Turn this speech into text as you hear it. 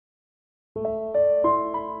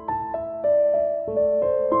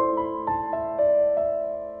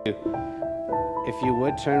If you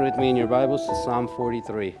would, turn with me in your Bibles to Psalm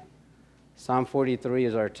 43. Psalm 43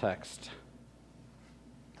 is our text.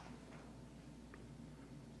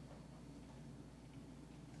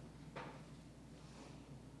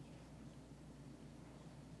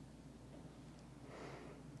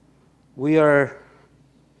 We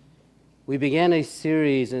began a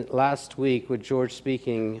series last week with George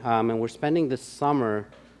speaking, and we're spending this summer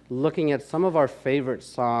looking at some of our favorite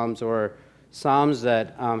psalms or psalms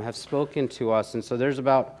that have spoken to us. And so there's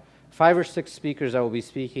about 5 or 6 speakers that will be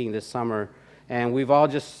speaking this summer, and we've all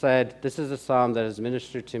just said, this is a psalm that has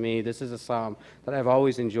ministered to me. This is a psalm that I've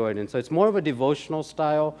always enjoyed. And so it's more of a devotional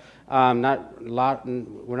style. We're not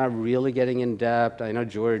really getting in depth. I know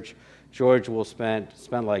George will spend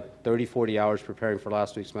like 30, 40 hours preparing for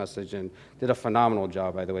last week's message and did a phenomenal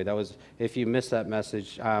job, by the way. If you missed that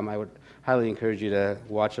message, I would highly encourage you to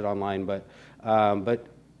watch it online. But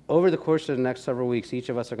over the course of the next several weeks, each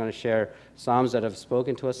of us are going to share psalms that have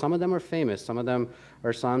spoken to us. Some of them are famous. Some of them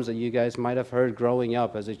are psalms that you guys might have heard growing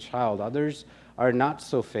up as a child. Others are not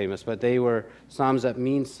so famous, but they were psalms that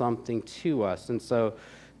mean something to us. And so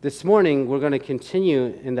this morning, we're going to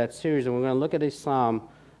continue in that series, and we're going to look at a psalm,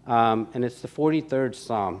 and it's the 43rd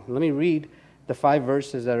Psalm. Let me read the 5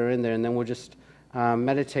 verses that are in there, and then we'll just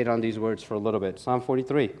meditate on these words for a little bit. Psalm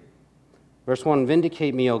 43, verse 1,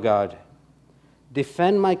 "Vindicate me, O God.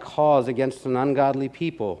 Defend my cause against an ungodly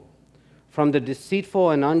people. From the deceitful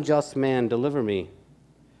and unjust man, deliver me.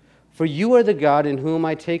 For you are the God in whom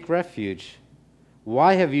I take refuge.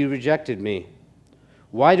 Why have you rejected me?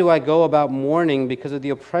 Why do I go about mourning because of the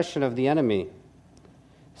oppression of the enemy?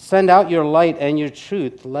 Send out your light and your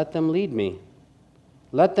truth. Let them lead me.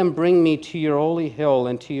 Let them bring me to your holy hill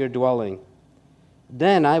and to your dwelling.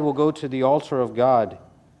 Then I will go to the altar of God,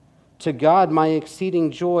 to God my exceeding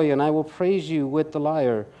joy, and I will praise you with the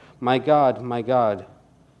lyre. My God, my God.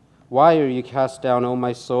 Why are you cast down, O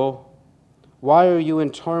my soul? Why are you in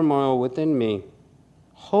turmoil within me?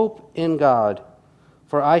 Hope in God,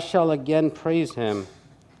 for I shall again praise him,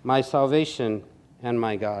 my salvation and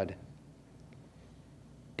my God."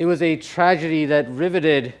 It was a tragedy that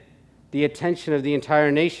riveted the attention of the entire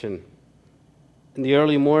nation. In the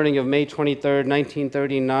early morning of May 23rd,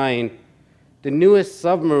 1939, the newest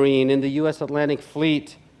submarine in the U.S. Atlantic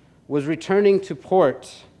Fleet was returning to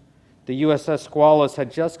port. The USS Squalus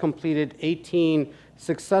had just completed 18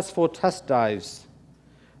 successful test dives,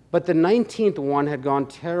 but the 19th one had gone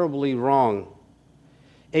terribly wrong.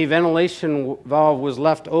 A ventilation valve was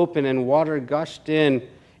left open and water gushed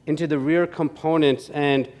into the rear components,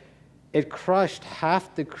 and it crushed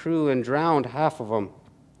half the crew and drowned half of them.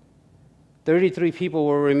 33 people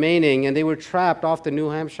were remaining, and they were trapped off the New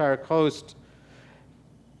Hampshire coast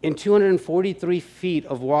in 243 feet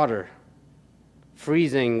of water,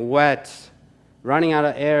 freezing, wet, running out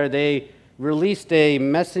of air. They released a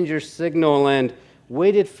messenger signal and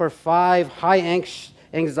waited for 5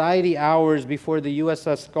 high-anxiety hours before the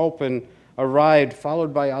USS Sculpin arrived,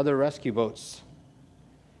 followed by other rescue boats.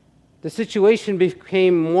 The situation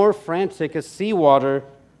became more frantic as seawater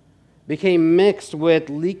became mixed with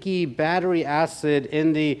leaky battery acid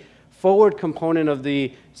in the forward component of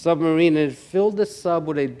the submarine, and it filled the sub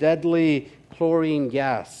with a deadly chlorine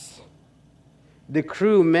gas. The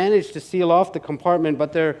crew managed to seal off the compartment,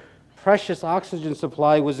 but their precious oxygen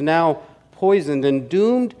supply was now poisoned, and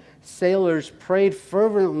doomed sailors prayed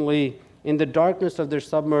fervently in the darkness of their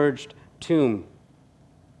submerged tomb.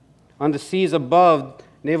 On the seas above,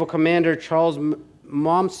 Naval Commander Charles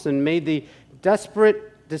Momsen made the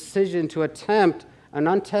desperate decision to attempt an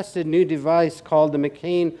untested new device called the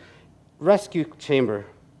McCain Rescue Chamber.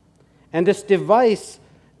 And this device,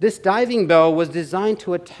 this diving bell, was designed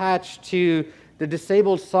to attach to the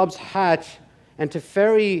disabled sub's hatch and to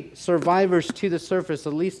ferry survivors to the surface,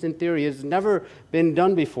 at least in theory. It's never been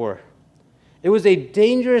done before. It was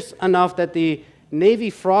dangerous enough that the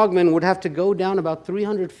Navy frogmen would have to go down about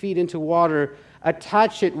 300 feet into water,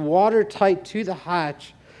 attach it watertight to the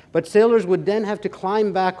hatch, but sailors would then have to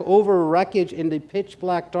climb back over wreckage in the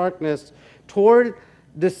pitch-black darkness toward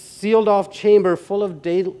the sealed-off chamber full of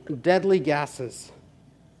deadly gases.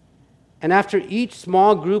 And after each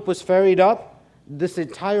small group was ferried up, this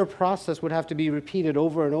entire process would have to be repeated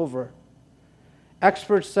over and over.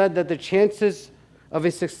 Experts said that the chances of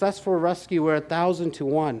a successful rescue were 1,000 to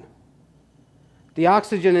 1. The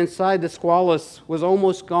oxygen inside the Squalus was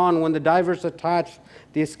almost gone when the divers attached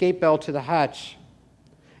the escape bell to the hatch.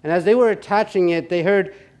 And as they were attaching it, they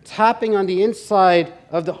heard tapping on the inside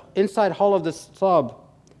hull of the sub.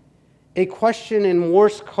 A question in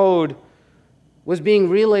Morse code was being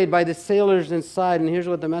relayed by the sailors inside, and here's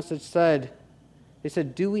what the message said. They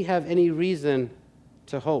said, "Do we have any reason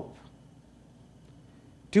to hope?"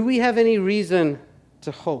 Do we have any reason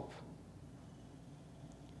to hope?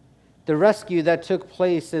 The rescue that took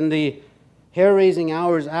place in the hair-raising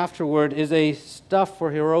hours afterward is a stuff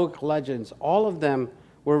for heroic legends. All of them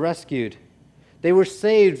were rescued. They were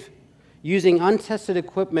saved using untested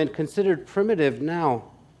equipment considered primitive now.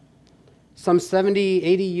 Some 70,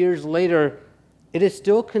 80 years later, it is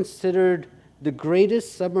still considered the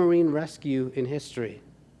greatest submarine rescue in history.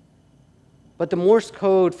 But the Morse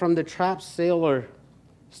code from the trapped sailor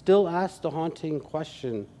still asks the haunting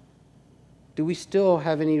question, do we still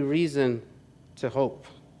have any reason to hope?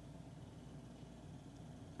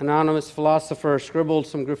 An anonymous philosopher scribbled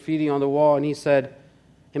some graffiti on the wall, and he said,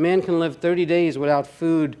 a man can live 30 days without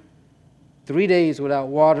food, 3 days without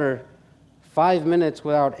water, 5 minutes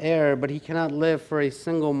without air, but he cannot live for a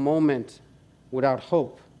single moment without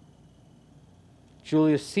hope.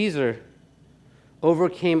 Julius Caesar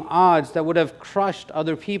overcame odds that would have crushed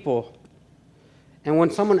other people. And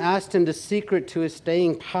when someone asked him the secret to his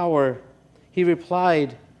staying power, he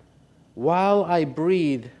replied, while I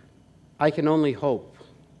breathe, I can only hope.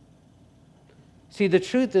 See, the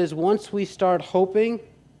truth is, once we start hoping,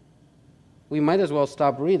 we might as well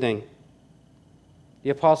stop breathing. The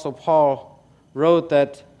Apostle Paul wrote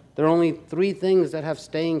that there are only 3 things that have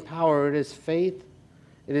staying power. It is faith,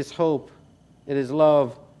 it is hope, it is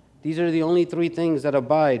love. These are the only 3 things that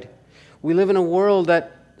abide. We live in a world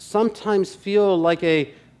that sometimes feels like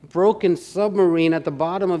a broken submarine at the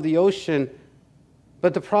bottom of the ocean,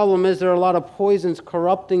 but the problem is there are a lot of poisons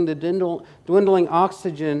corrupting the dwindling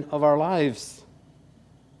oxygen of our lives.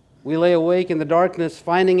 We lay awake in the darkness,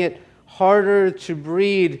 finding it harder to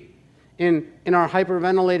breathe in our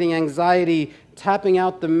hyperventilating anxiety, tapping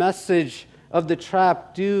out the message of the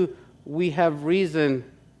trap. Do we have reason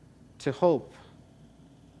to hope?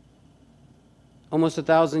 Almost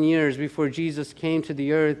 1,000 years before Jesus came to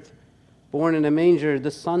the earth, born in a manger,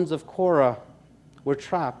 the sons of Korah were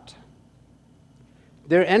trapped.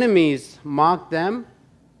 Their enemies mocked them,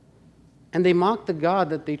 and they mocked the God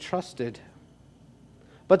that they trusted.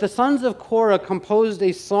 But the sons of Korah composed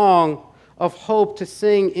a song of hope to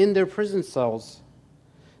sing in their prison cells.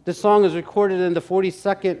 The song is recorded in the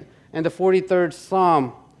 42nd and the 43rd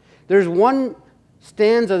Psalm. There's one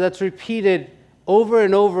stanza that's repeated over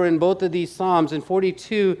and over in both of these Psalms. In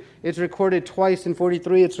 42, it's recorded twice. In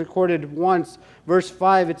 43, it's recorded once. Verse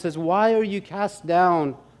 5, it says, why are you cast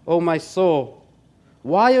down, O my soul?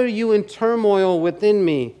 Why are you in turmoil within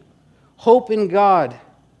me? Hope in God,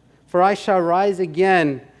 for I shall rise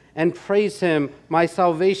again and praise him, my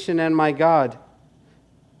salvation and my God.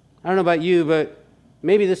 I don't know about you, but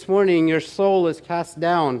maybe this morning your soul is cast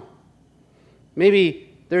down.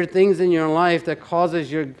 Maybe there are things in your life that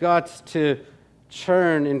causes your guts to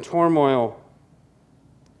churn in turmoil.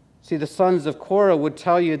 See, the sons of Korah would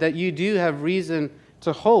tell you that you do have reason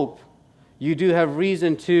to hope. You do have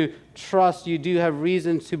reason to trust. You do have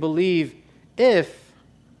reason to believe if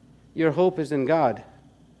your hope is in God.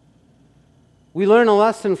 We learn a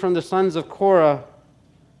lesson from the sons of Korah.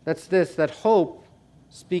 That's this, that hope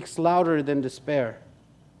speaks louder than despair.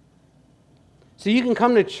 So you can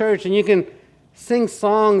come to church and you can sing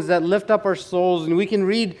songs that lift up our souls, and we can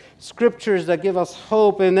read scriptures that give us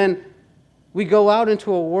hope, and then we go out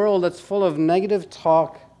into a world that's full of negative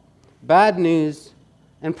talk, bad news,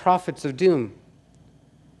 and prophets of doom.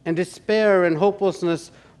 And despair and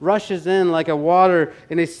hopelessness rushes in like a water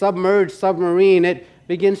in a submerged submarine. It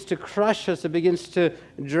begins to crush us. It begins to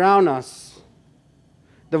drown us.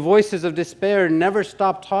 The voices of despair never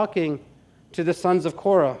stop talking to the sons of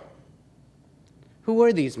Korah. Who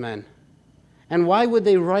were these men? And why would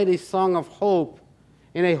they write a song of hope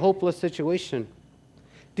in a hopeless situation?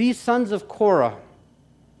 These sons of Korah,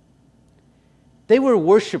 they were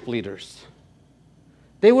worship leaders.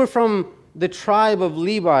 They were from the tribe of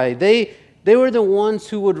Levi. They were the ones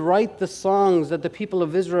who would write the songs that the people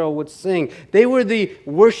of Israel would sing. They were the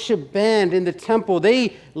worship band in the temple.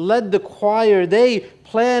 They led the choir. They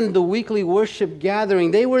planned the weekly worship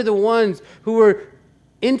gathering. They were the ones who were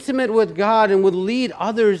intimate with God and would lead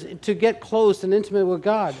others to get close and intimate with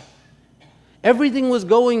God. Everything was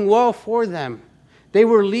going well for them. They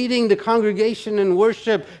were leading the congregation in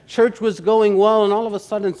worship. Church was going well, and all of a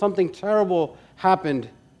sudden something terrible happened.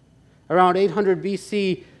 Around 800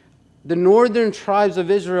 BC, the northern tribes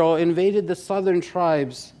of Israel invaded the southern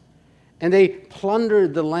tribes, and they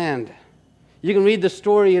plundered the land. You can read the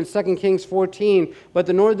story in 2 Kings 14, but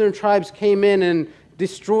the northern tribes came in and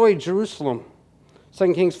destroyed Jerusalem.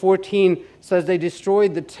 2 Kings 14 says they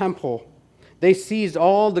destroyed the temple. They seized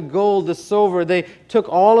all the gold, the silver. They took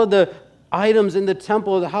all of the items in the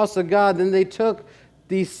temple of the house of God. Then they took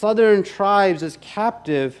these southern tribes as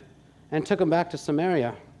captive, and took him back to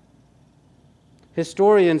Samaria.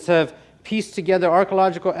 Historians have pieced together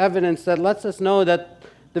archaeological evidence that lets us know that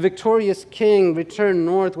the victorious king returned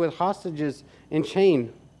north with hostages in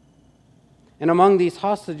chain. And among these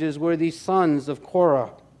hostages were these sons of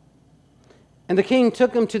Korah. And the king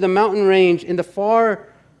took them to the mountain range in the far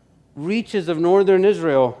reaches of northern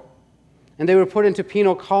Israel. And they were put into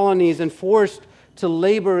penal colonies and forced to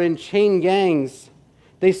labor in chain gangs.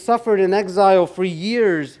 They suffered in exile for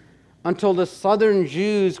years until the southern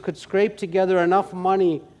Jews could scrape together enough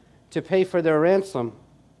money to pay for their ransom.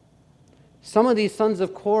 Some of these sons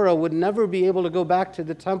of Korah would never be able to go back to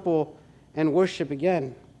the temple and worship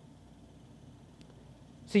again.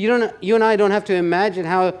 So you and I don't have to imagine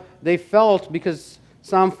how they felt, because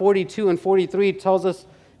Psalm 42 and 43 tells us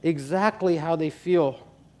exactly how they feel.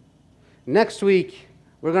 Next week,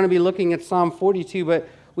 we're going to be looking at Psalm 42, but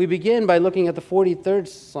we begin by looking at the 43rd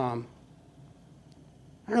Psalm.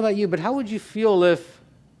 I don't know about you, but how would you feel if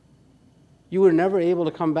you were never able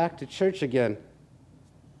to come back to church again?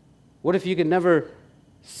 What if you could never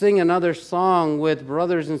sing another song with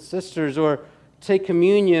brothers and sisters, or take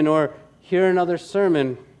communion, or hear another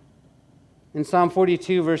sermon? In Psalm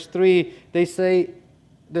 42, verse 3, they say,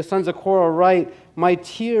 the sons of Korah write, "My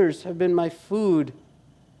tears have been my food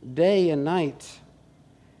day and night."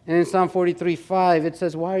 And in Psalm 43, 5, it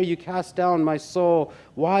says, "Why are you cast down, my soul?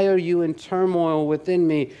 Why are you in turmoil within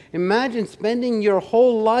me?" Imagine spending your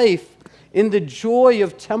whole life in the joy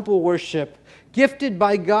of temple worship, gifted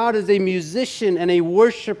by God as a musician and a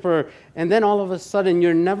worshiper, and then all of a sudden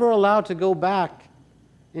you're never allowed to go back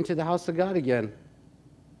into the house of God again.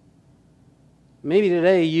 Maybe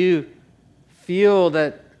today you feel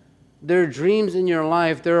that there are dreams in your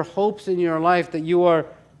life, there are hopes in your life that you are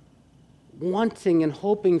wanting and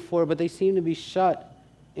hoping for, but they seem to be shut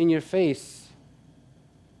in your face.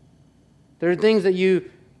 There are things that you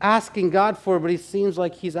asking God for, but it seems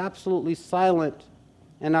like He's absolutely silent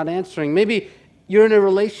and not answering. Maybe you're in a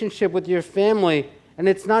relationship with your family and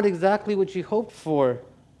it's not exactly what you hoped for.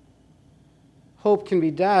 Hope can be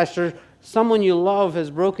dashed, or someone you love has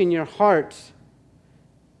broken your heart.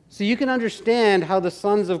 So you can understand how the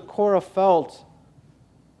sons of Korah felt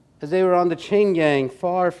as they were on the chain gang,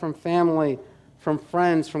 far from family, from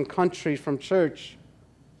friends, from country, from church.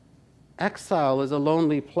 Exile is a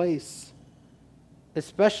lonely place,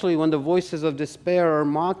 especially when the voices of despair are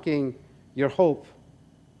mocking your hope.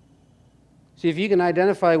 See, if you can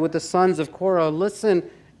identify with the sons of Korah, listen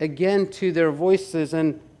again to their voices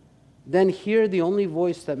and then hear the only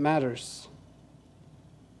voice that matters.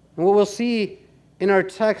 And what we'll see in our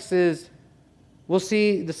text is, we'll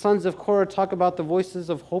see the sons of Korah talk about the voices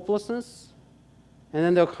of hopelessness, and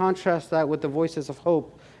then they'll contrast that with the voices of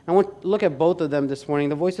hope. I want to look at both of them this morning,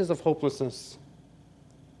 the voices of hopelessness.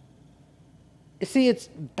 You see, it's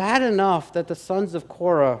bad enough that the sons of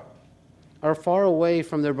Korah are far away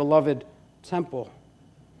from their beloved temple.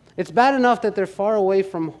 It's bad enough that they're far away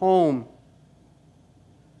from home,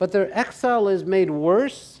 but their exile is made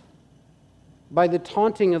worse by the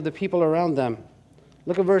taunting of the people around them.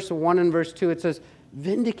 Look at verse 1 and verse 2. It says,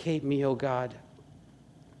 "Vindicate me, O God.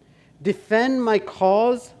 Defend my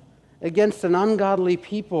cause against an ungodly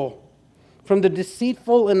people. From the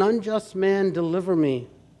deceitful and unjust man, deliver me.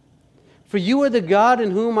 For you are the God in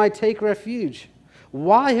whom I take refuge.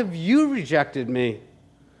 Why have you rejected me?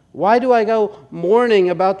 Why do I go mourning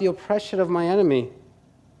about the oppression of my enemy?"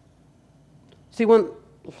 See, when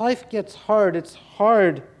life gets hard, it's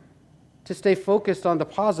hard to stay focused on the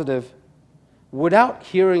positive without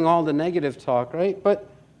hearing all the negative talk, right? But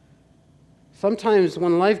sometimes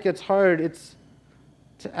when life gets hard, it's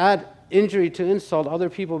to add injury to insult. Other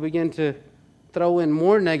people begin to throw in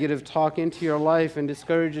more negative talk into your life and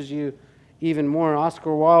discourages you even more.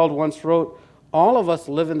 Oscar Wilde once wrote, "All of us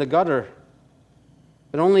live in the gutter,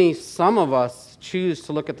 but only some of us choose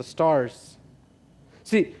to look at the stars."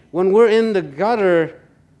 See, when we're in the gutter,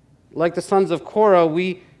 like the sons of Korah,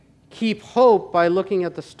 we keep hope by looking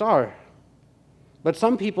at the star. But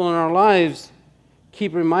some people in our lives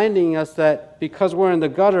keep reminding us that because we're in the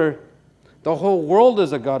gutter, the whole world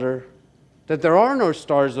is a gutter, that there are no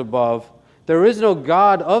stars above, there is no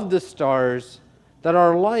God of the stars, that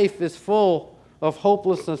our life is full of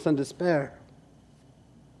hopelessness and despair.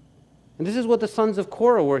 And this is what the sons of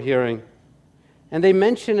Korah were hearing. And they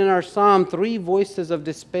mention in our psalm 3 voices of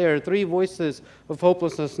despair, 3 voices of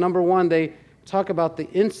hopelessness. Number 1, they talk about the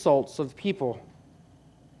insults of people.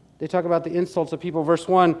 They talk about the insults of people. Verse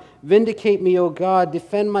 1, "Vindicate me, O God,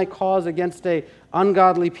 defend my cause against a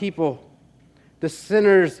ungodly people." The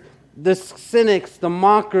sinners, the cynics, the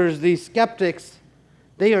mockers, the skeptics,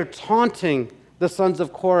 they are taunting the sons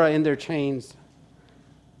of Korah in their chains.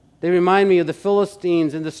 They remind me of the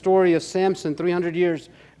Philistines in the story of Samson 300 years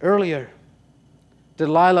earlier.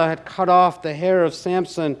 Delilah had cut off the hair of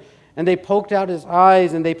Samson, and they poked out his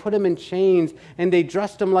eyes, and they put him in chains, and they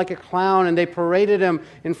dressed him like a clown, and they paraded him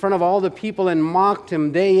in front of all the people and mocked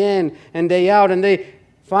him day in and day out. And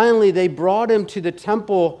finally they brought him to the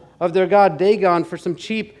temple of their god Dagon for some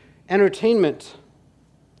cheap entertainment.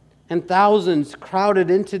 And thousands crowded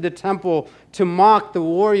into the temple to mock the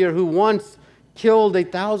warrior who once killed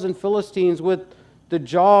 1,000 Philistines with the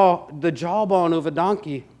jawbone of a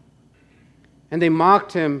donkey. And they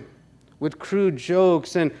mocked him with crude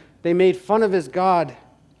jokes, and they made fun of his God.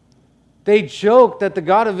 They joked that the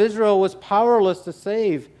God of Israel was powerless to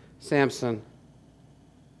save Samson.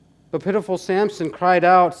 But pitiful Samson cried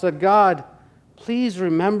out, said, "God, please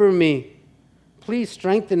remember me. Please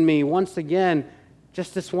strengthen me once again,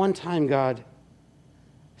 just this one time, God."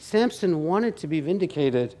 Samson wanted to be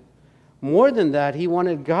vindicated. More than that, he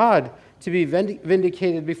wanted God to be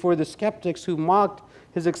vindicated before the skeptics who mocked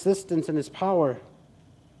his existence and his power.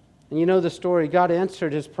 And you know the story. God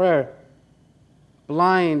answered his prayer.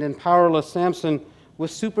 Blind and powerless Samson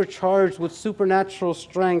was supercharged with supernatural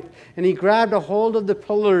strength, and he grabbed a hold of the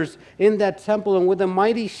pillars in that temple, and with a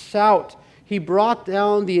mighty shout, he brought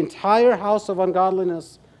down the entire house of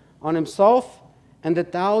ungodliness on himself and the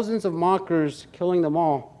thousands of mockers, killing them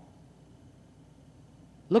all.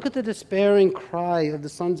 Look at the despairing cry of the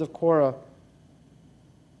sons of Korah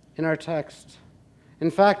in our text. In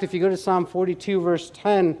fact, if you go to Psalm 42, verse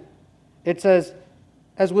 10, it says,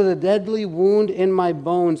 "As with a deadly wound in my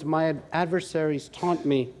bones, my adversaries taunt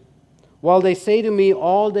me, while they say to me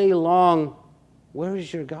all day long, 'Where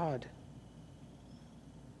is your God?'"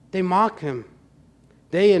 They mock him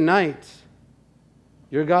day and night.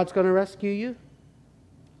 Your God's going to rescue you?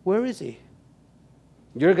 Where is he?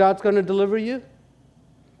 Your God's going to deliver you?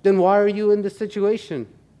 Then why are you in this situation?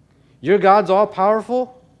 Your God's all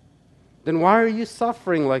powerful? Then why are you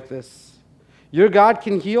suffering like this? Your God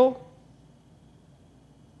can heal?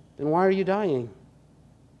 Then why are you dying?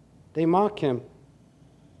 They mock him.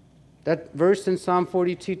 That verse in Psalm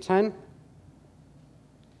 42:10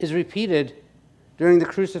 is repeated during the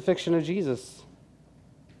crucifixion of Jesus.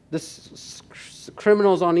 The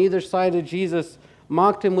criminals on either side of Jesus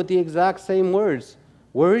mocked him with the exact same words.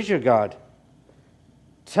 "Where is your God?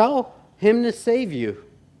 Tell him to save you.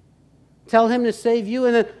 Tell him to save you,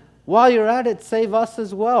 and then while you're at it, save us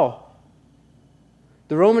as well."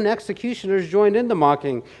 The Roman executioners joined in the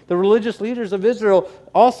mocking. The religious leaders of Israel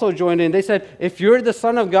also joined in. They said, "If you're the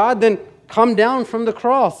Son of God, then come down from the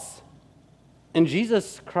cross." And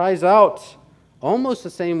Jesus cries out almost the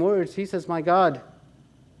same words. He says, my God,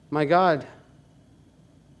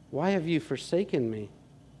 why have you forsaken me?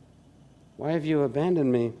 Why have you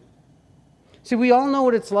abandoned me?" See, we all know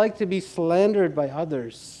what it's like to be slandered by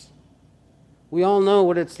others. We all know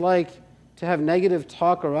what it's like to have negative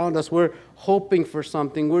talk around us. We're hoping for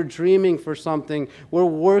something. We're dreaming for something. We're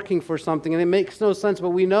working for something. And it makes no sense, but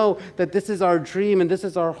we know that this is our dream and this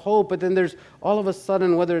is our hope. But then there's all of a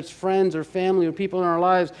sudden, whether it's friends or family or people in our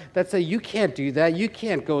lives that say, "You can't do that. You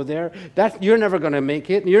can't go there. You're never going to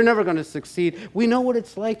make it. You're never going to succeed." We know what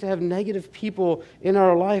it's like to have negative people in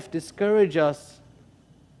our life discourage us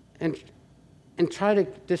and try to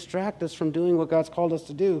distract us from doing what God's called us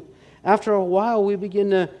to do. After a while, we begin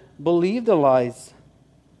to believe the lies,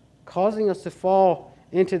 causing us to fall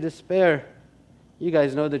into despair. You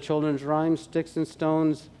guys know the children's rhyme, "Sticks and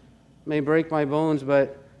stones may break my bones,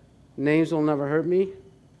 but names will never hurt me."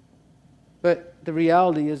 But the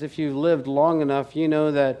reality is, if you've lived long enough, you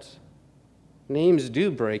know that names do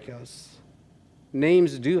break us.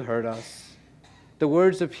 Names do hurt us. The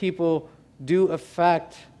words of people do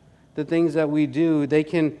affect the things that we do. They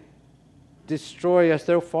can destroy us.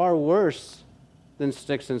 They're far worse than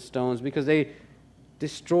sticks and stones because they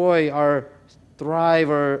destroy our thrive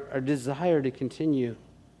or our desire to continue.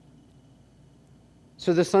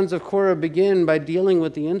 So the sons of Korah begin by dealing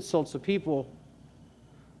with the insults of people.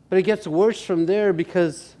 But it gets worse from there,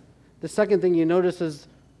 because the second thing you notice is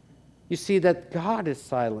you see that God is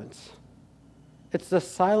silent. It's the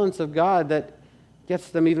silence of God that gets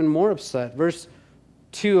them even more upset. Verse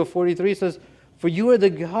 2 of 43 says, "For you are the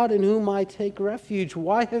God in whom I take refuge.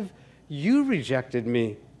 Why have you rejected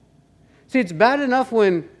me?" See, it's bad enough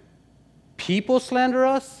when people slander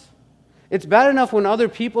us. It's bad enough when other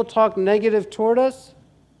people talk negative toward us.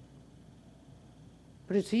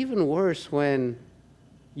 But it's even worse when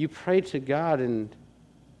you pray to God and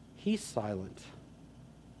He's silent.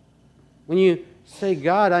 When you say,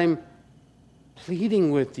 "God, I'm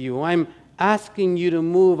pleading with you. I'm asking you to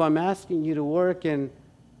move. I'm asking you to work," and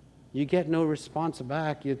you get no response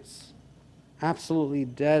back. It's absolutely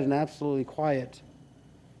dead and absolutely quiet.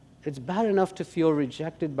 It's bad enough to feel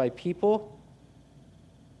rejected by people.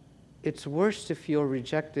 It's worse to feel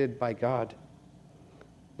rejected by God.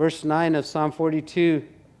 Verse 9 of Psalm 42,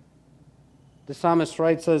 the psalmist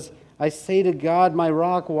writes, says, I say to God, my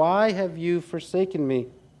rock, why have you forsaken me?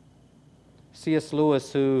 C.S.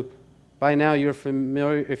 Lewis, who by now you're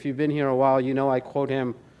familiar, if you've been here a while, you know I quote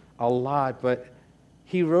him a lot, but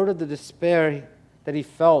he wrote of the despair that he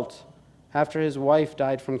felt after his wife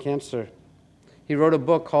died from cancer. He wrote a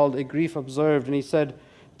book called A Grief Observed, and he said,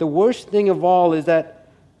 the worst thing of all is that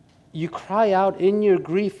you cry out in your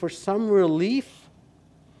grief for some relief,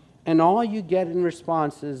 and all you get in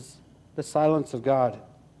response is the silence of God.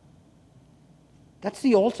 That's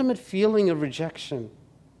the ultimate feeling of rejection.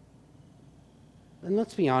 And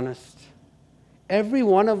let's be honest, every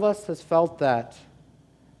one of us has felt that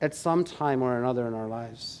at some time or another in our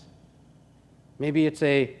lives. Maybe it's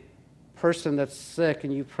a person that's sick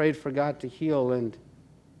and you prayed for God to heal and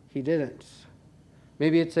He didn't.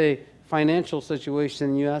 Maybe it's a financial situation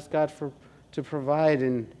and you asked God to provide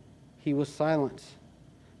and He was silent.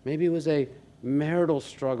 Maybe it was a marital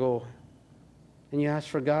struggle and you asked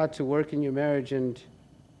for God to work in your marriage and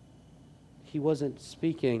He wasn't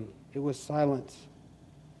speaking. It was silent.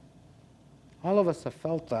 All of us have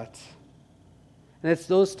felt that. And it's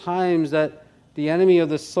those times that the enemy of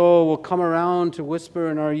the soul will come around to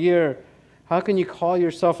whisper in our ear, how can you call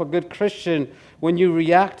yourself a good Christian when you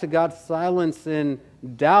react to God's silence in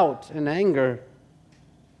doubt and anger?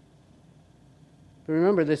 But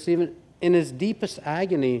remember this, even in His deepest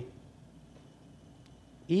agony,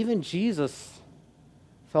 even Jesus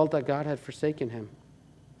felt that God had forsaken Him.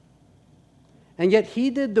 And yet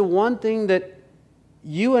He did the one thing that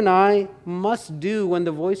you and I must do when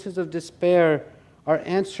the voices of despair are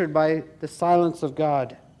answered by the silence of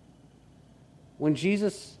God. When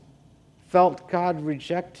Jesus felt God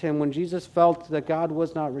reject Him, when Jesus felt that God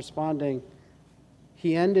was not responding,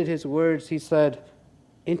 He ended His words. He said,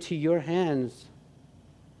 into your hands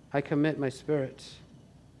I commit my spirit.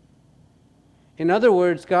 In other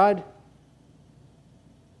words, God,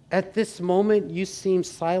 at this moment you seem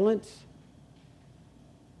silent,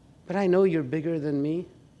 but I know you're bigger than me.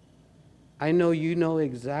 I know you know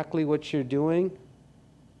exactly what you're doing.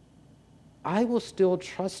 I will still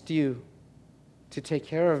trust you to take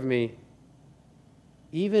care of me.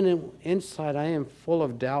 Even inside, I am full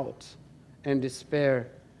of doubt and despair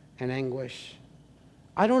and anguish.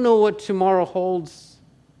 I don't know what tomorrow holds,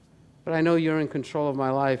 but I know you're in control of my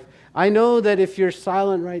life. I know that if you're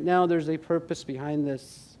silent right now, there's a purpose behind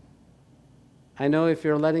this. I know if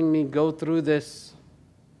you're letting me go through this,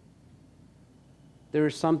 there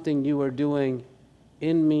is something you are doing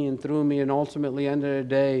in me and through me, and ultimately, end of the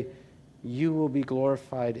day, you will be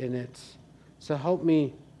glorified in it. So help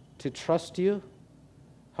me to trust you.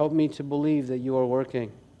 Help me to believe that you are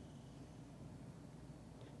working.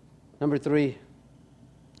 Number 3,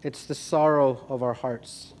 it's the sorrow of our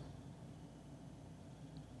hearts.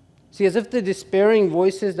 See, as if the despairing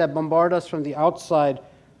voices that bombard us from the outside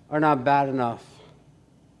are not bad enough,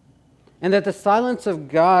 and that the silence of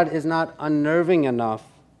God is not unnerving enough,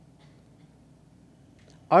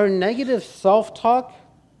 our negative self-talk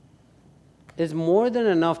is more than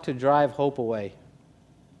enough to drive hope away.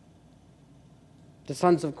 The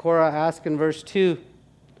sons of Korah ask in verse 2,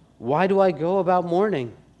 why do I go about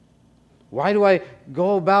mourning? Why do I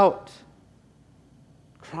go about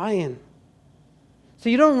crying? So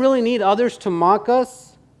you don't really need others to mock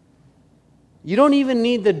us. You don't even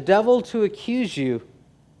need the devil to accuse you.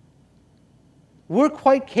 We're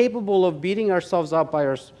quite capable of beating ourselves up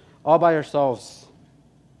all by ourselves.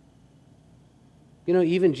 You know,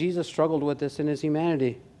 even Jesus struggled with this in His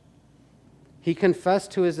humanity. He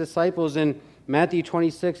confessed to His disciples in Matthew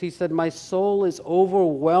 26, He said, my soul is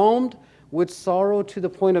overwhelmed with sorrow to the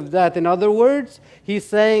point of death. In other words, He's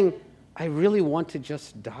saying, I really want to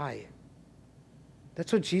just die.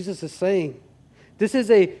 That's what Jesus is saying. This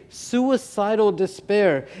is a suicidal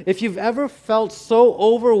despair. If you've ever felt so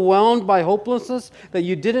overwhelmed by hopelessness that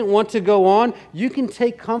you didn't want to go on, you can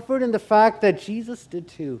take comfort in the fact that Jesus did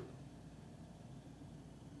too.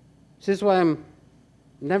 This is why I'm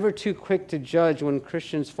never too quick to judge when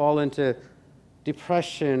Christians fall into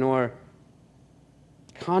depression or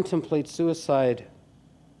contemplate suicide.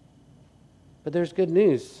 But there's good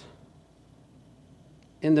news.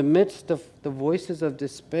 In the midst of the voices of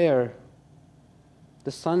despair,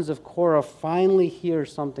 the sons of Korah finally hear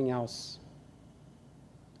something else.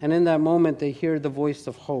 And in that moment, they hear the voice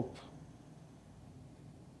of hope.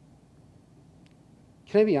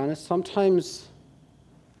 Can I be honest? Sometimes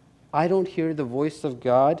I don't hear the voice of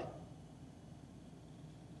God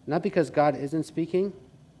Not because God isn't speaking,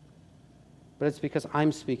 but it's because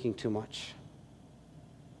I'm speaking too much.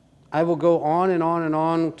 I will go on and on and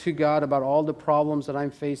on to God about all the problems that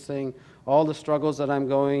I'm facing, all the struggles that I'm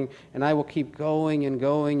going, and I will keep going and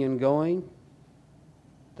going and going,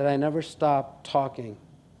 that I never stop talking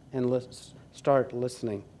and start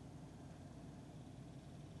listening.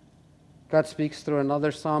 God speaks through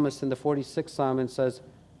another psalmist in the 46th Psalm and says,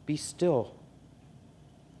 "Be still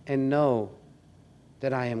and know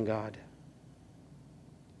that I am God."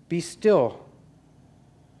 Be still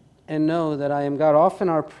and know that I am God. Often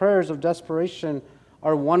our prayers of desperation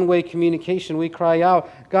are one-way communication. We cry out,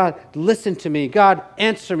 "God, listen to me. God,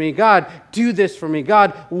 answer me. God, do this for me.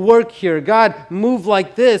 God, work here. God, move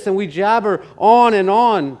like this." And we jabber on and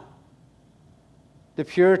on. The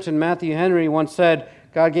Puritan Matthew Henry once said,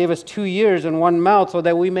 "God gave us 2 ears and 1 mouth so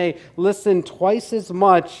that we may listen twice as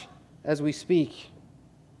much as we speak."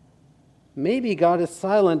 Maybe God is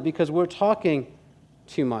silent because we're talking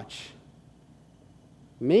too much.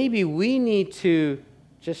 Maybe we need to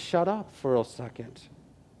just shut up for a second.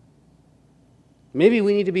 Maybe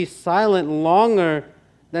we need to be silent longer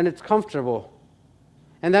than it's comfortable.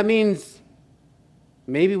 And that means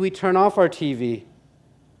maybe we turn off our TV.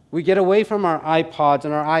 We get away from our iPods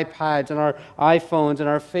and our iPads and our iPhones and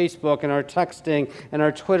our Facebook and our texting and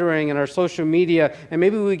our Twittering and our social media. And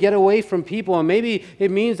maybe we get away from people. And maybe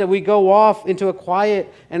it means that we go off into a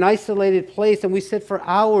quiet and isolated place and we sit for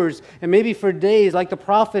hours and maybe for days like the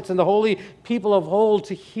prophets and the holy people of old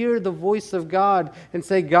to hear the voice of God and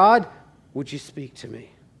say, "God, would you speak to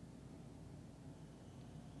me?"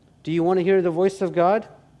 Do you want to hear the voice of God?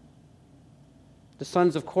 The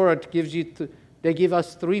sons of Korah they give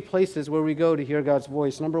us 3 places where we go to hear God's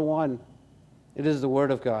voice. Number 1, it is the Word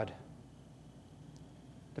of God.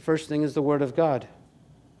 The first thing is the Word of God.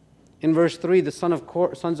 In verse 3, the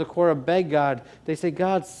sons of Korah beg God. They say,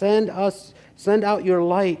 "God, send out your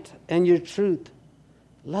light and your truth.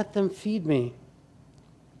 Let them feed me."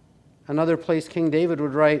 Another place, King David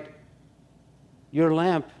would write, "Your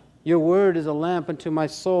word is a lamp unto my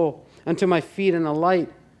soul, unto my feet, and a light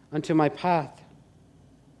unto my path."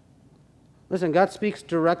 Listen, God speaks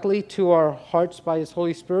directly to our hearts by His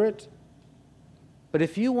Holy Spirit. But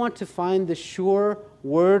if you want to find the sure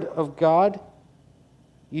Word of God,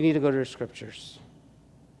 you need to go to the Scriptures.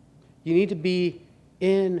 You need to be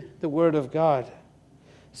in the Word of God.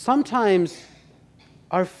 Sometimes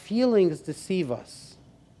our feelings deceive us.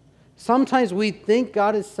 Sometimes we think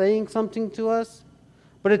God is saying something to us,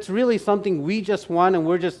 but it's really something we just want and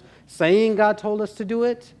we're just saying God told us to do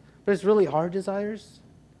it, but it's really our desires.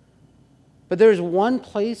 But there's one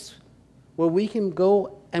place where we can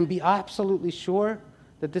go and be absolutely sure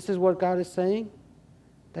that this is what God is saying.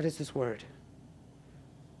 That is His Word.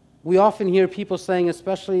 We often hear people saying,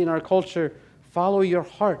 especially in our culture, "Follow your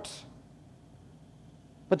heart."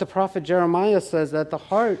 But the prophet Jeremiah says that the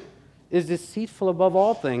heart is deceitful above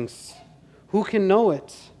all things. Who can know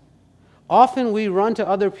it? Often we run to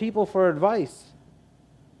other people for advice.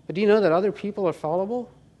 But do you know that other people are fallible?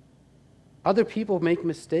 Other people make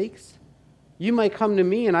mistakes. You might come to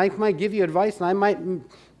me and I might give you advice and I might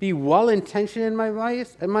be well-intentioned in my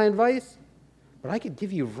advice, but I could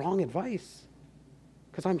give you wrong advice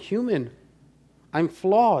because I'm human. I'm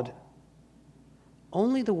flawed.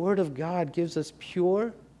 Only the Word of God gives us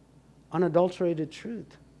pure, unadulterated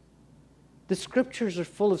truth. The Scriptures are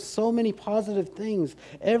full of so many positive things.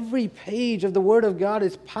 Every page of the Word of God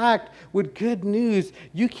is packed with good news.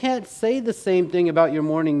 You can't say the same thing about your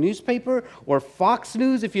morning newspaper or Fox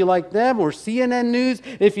News if you like them, or CNN News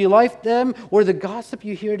if you like them, or the gossip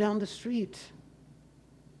you hear down the street.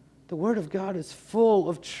 The Word of God is full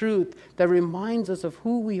of truth that reminds us of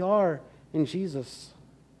who we are in Jesus.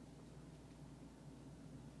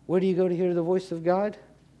 Where do you go to hear the voice of God?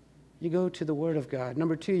 You go to the Word of God.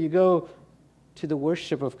 Number 2, you go to the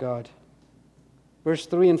worship of God. Verse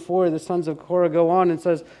 3 and 4, the sons of Korah go on and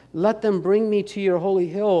says, "Let them bring me to your holy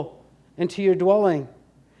hill and to your dwelling.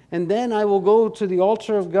 And then I will go to the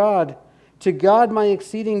altar of God, to God my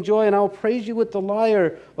exceeding joy, and I will praise you with the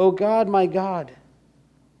lyre, O God, my God."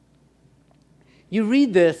 You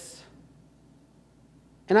read this,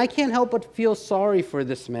 and I can't help but feel sorry for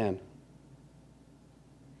this man.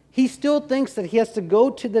 He still thinks that he has to go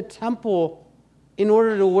to the temple in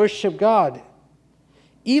order to worship God.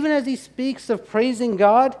 Even as he speaks of praising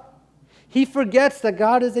God, he forgets that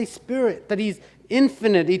God is a spirit, that He's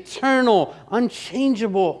infinite, eternal,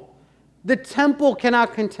 unchangeable. The temple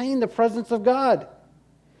cannot contain the presence of God.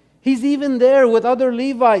 He's even there with other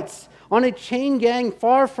Levites on a chain gang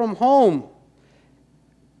far from home.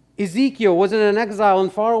 Ezekiel was in an exile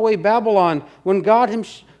in faraway Babylon when God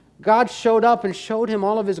God showed up and showed him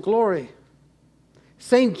all of his glory.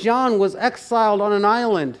 St. John was exiled on an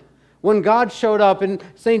island when God showed up, and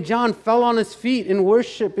St. John fell on his feet in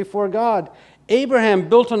worship before God. Abraham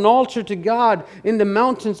built an altar to God in the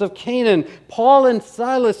mountains of Canaan. Paul and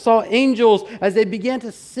Silas saw angels as they began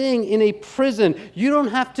to sing in a prison. You don't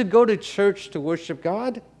have to go to church to worship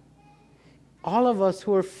God. All of us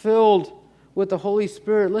who are filled with the Holy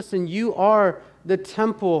Spirit, listen, you are the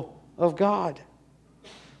temple of God.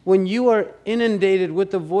 When you are inundated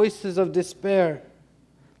with the voices of despair,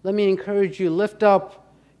 let me encourage you, lift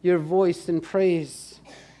up your voice in praise.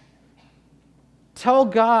 Tell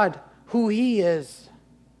God who He is.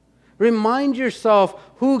 Remind yourself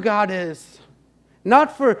who God is.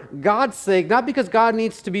 Not for God's sake, not because God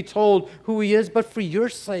needs to be told who He is, but for your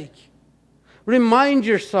sake. Remind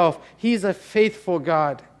yourself He's a faithful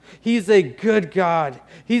God. He's a good God.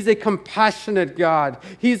 He's a compassionate God.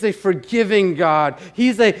 He's a forgiving God.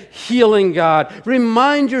 He's a healing God.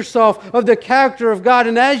 Remind yourself of the character of God,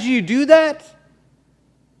 and as you do that,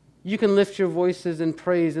 you can lift your voices in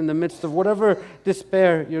praise in the midst of whatever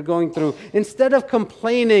despair you're going through. Instead of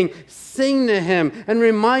complaining, sing to Him and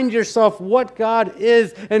remind yourself what God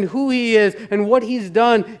is and who He is and what He's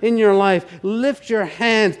done in your life. Lift your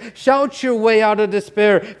hands. Shout your way out of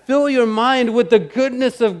despair. Fill your mind with the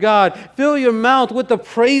goodness of God. Fill your mouth with the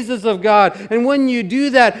praises of God. And when you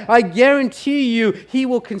do that, I guarantee you, He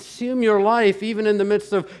will consume your life even in the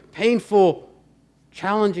midst of painful,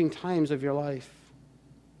 challenging times of your life.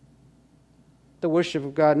 The worship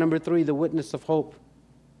of God. Number 3, the witness of hope.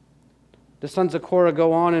 The sons of Korah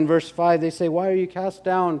go on in verse 5. They say, "Why are you cast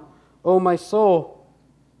down, O my soul?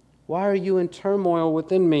 Why are you in turmoil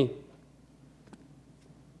within me?"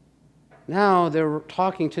 Now they're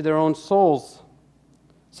talking to their own souls.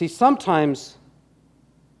 See, sometimes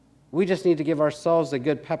we just need to give ourselves a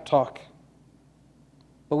good pep talk.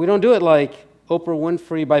 But we don't do it like Oprah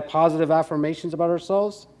Winfrey by positive affirmations about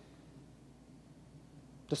ourselves.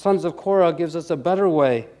 The sons of Korah gives us a better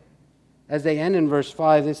way. As they end in verse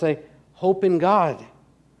 5, they say, "Hope in God,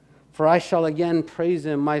 for I shall again praise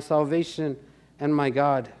Him, my salvation and my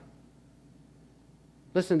God."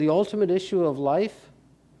 Listen, the ultimate issue of life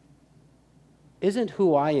isn't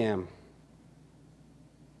who I am.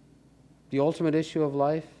 The ultimate issue of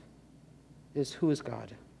life is who is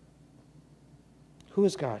God? Who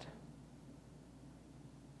is God?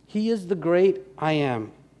 He is the great I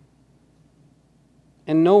am.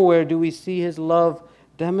 And nowhere do we see His love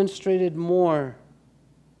demonstrated more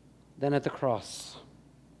than at the cross.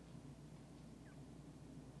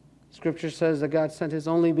 Scripture says that God sent His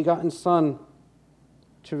only begotten Son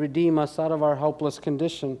to redeem us out of our helpless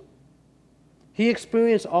condition. He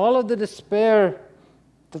experienced all of the despair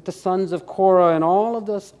that the sons of Korah and all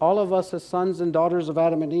of us as sons and daughters of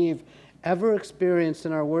Adam and Eve ever experienced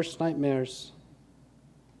in our worst nightmares.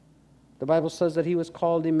 The Bible says that He was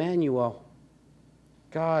called Emmanuel,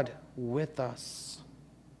 God with us.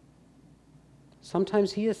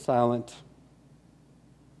 Sometimes He is silent.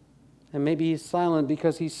 And maybe He's silent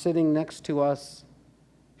because He's sitting next to us,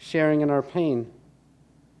 sharing in our pain.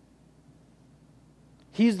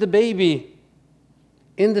 He's the baby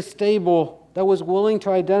in the stable that was willing to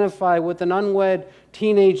identify with an unwed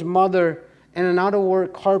teenage mother and an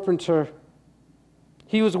out-of-work carpenter.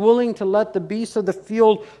 He was willing to let the beasts of the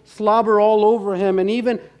field slobber all over Him, and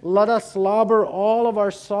even let us slobber all of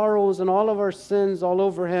our sorrows and all of our sins all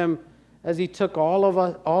over Him, as He took all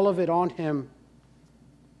of it on Him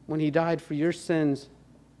when He died for your sins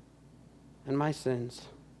and my sins.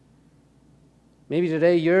 Maybe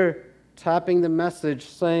today you're tapping the message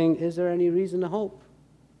saying, is there any reason to hope?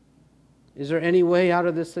 Is there any way out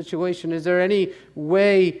of this situation? Is there any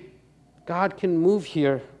way God can move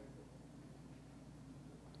here?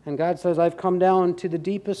 And God says, I've come down to the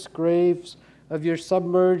deepest graves of your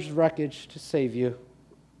submerged wreckage to save you.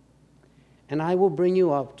 And I will bring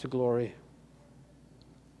you up to glory.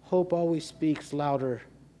 Hope always speaks louder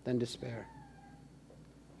than despair.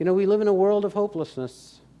 You know, we live in a world of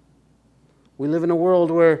hopelessness. We live in a world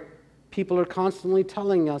where people are constantly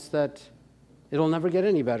telling us that it'll never get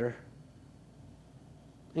any better.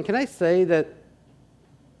 And can I say that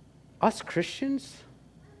us Christians,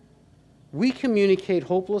 we communicate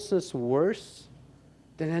hopelessness worse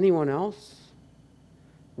than anyone else.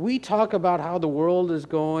 We talk about how the world is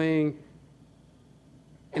going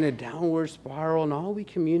in a downward spiral, and all we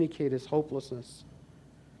communicate is hopelessness.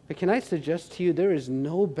 But can I suggest to you, there is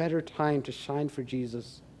no better time to shine for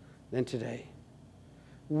Jesus than today.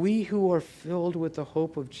 We who are filled with the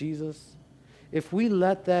hope of Jesus, if we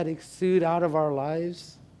let that exude out of our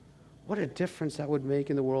lives, what a difference that would make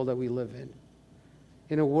in the world that we live in.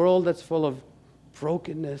 In a world that's full of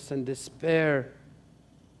brokenness and despair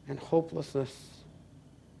and hopelessness.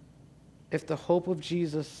 If the hope of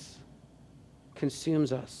Jesus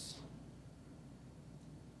consumes us,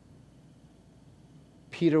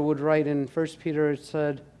 Peter would write in 1 Peter, it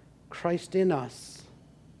said, Christ in us,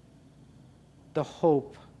 the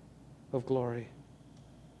hope of glory.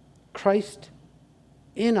 Christ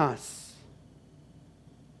in us,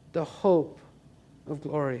 the hope of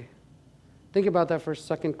glory. Think about that for a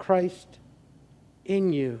second. Christ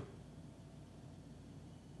in you,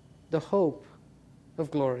 the hope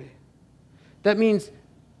of glory. That means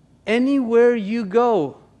anywhere you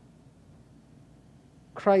go,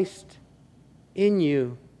 Christ in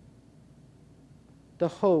you, the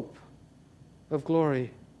hope of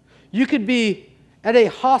glory. You could be at a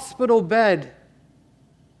hospital bed,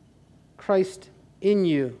 Christ in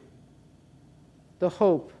you, the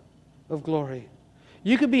hope of glory.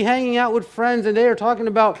 You could be hanging out with friends and they are talking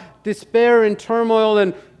about despair and turmoil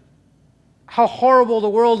and how horrible the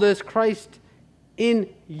world is. Christ in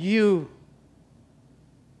you,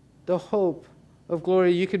 the hope of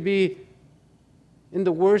glory. You could be in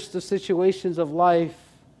the worst of situations of life.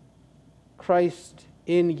 Christ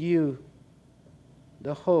in you,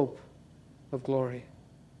 the hope of glory.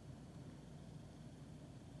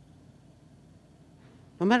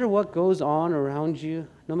 No matter what goes on around you,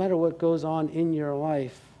 no matter what goes on in your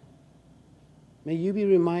life, may you be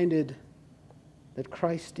reminded that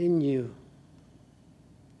Christ in you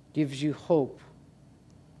gives you hope,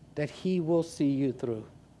 that He will see you through,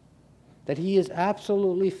 that He is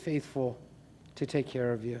absolutely faithful to take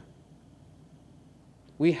care of you.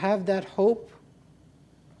 We have that hope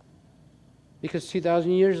because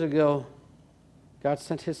 2,000 years ago, God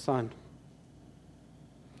sent His Son.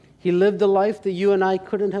 He lived the life that you and I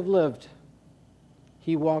couldn't have lived.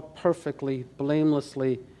 He walked perfectly,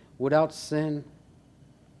 blamelessly, without sin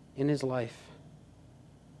in His life.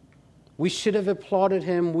 We should have applauded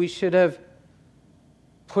Him. We should have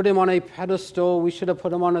put Him on a pedestal. We should have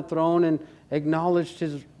put Him on a throne and acknowledged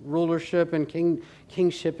His rulership and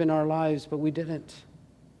kingship in our lives, but we didn't.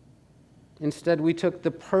 Instead, we took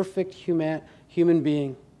the perfect human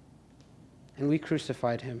being and we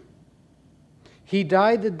crucified Him. He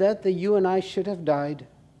died the death that you and I should have died.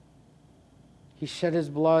 He shed His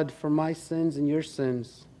blood for my sins and your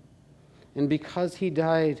sins. And because He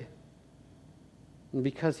died, and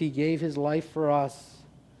because He gave His life for us,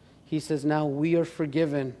 He says now we are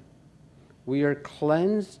forgiven, we are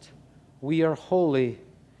cleansed, we are holy,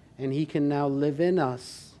 and He can now live in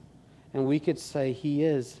us. And we could say He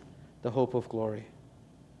is the hope of glory.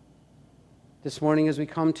 This morning as we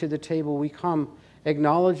come to the table, we come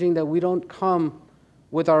acknowledging that we don't come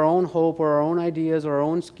with our own hope or our own ideas or our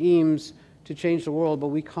own schemes to change the world, but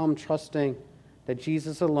we come trusting that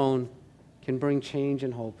Jesus alone can bring change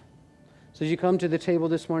and hope. So as you come to the table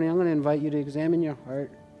this morning, I'm going to invite you to examine your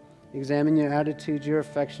heart, examine your attitudes, your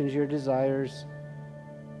affections, your desires.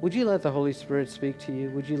 Would you let the Holy Spirit speak to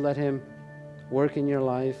you? Would you let Him work in your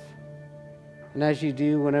life? And as you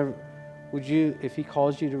do, if He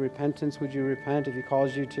calls you to repentance, would you repent? If He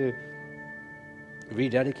calls you to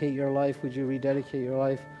rededicate your life, would you rededicate your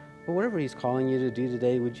life? But whatever He's calling you to do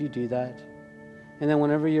today, would you do that? And then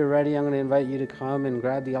whenever you're ready, I'm going to invite you to come and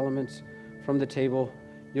grab the elements from the table.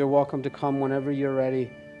 You're welcome to come whenever you're ready.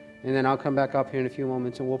 And then I'll come back up here in a few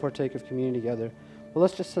moments and we'll partake of communion together. But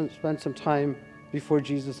let's just spend some time before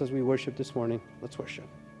Jesus as we worship this morning. Let's worship.